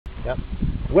Yep.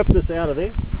 Whip this out of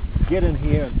there, get in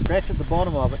here and scratch at the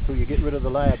bottom of it till you get rid of the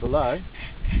layer below.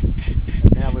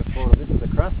 And now we've brought it into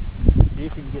the crust. See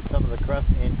if you can get some of the crust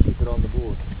and keep it on the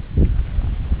board.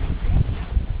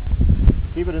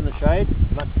 Keep it in the shade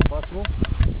as much as possible.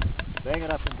 Bang it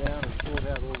up and down and sort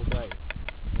out all the glaze.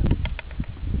 Yep.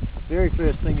 The very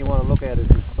first thing you want to look at is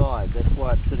its size. That's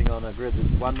why it's sitting on a grid that's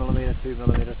 1mm,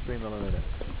 2mm, 3mm.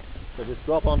 So just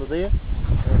drop onto there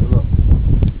and have a look.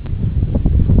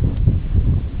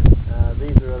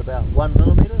 These are at about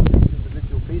 1mm, these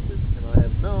individual pieces, and I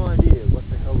have no idea what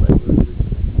the hell they were originally.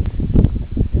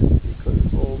 Because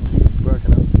it's all broken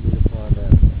up for me to find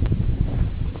out.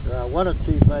 There are one or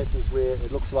two places where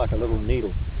it looks like a little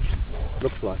needle.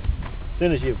 Looks like. As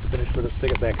soon as you've finished with it,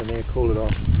 stick it back in there, cool it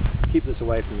off. Keep this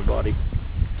away from your body.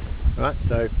 Alright,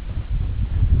 so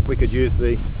we could use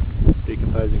the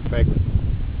decomposing fragment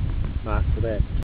mark for that.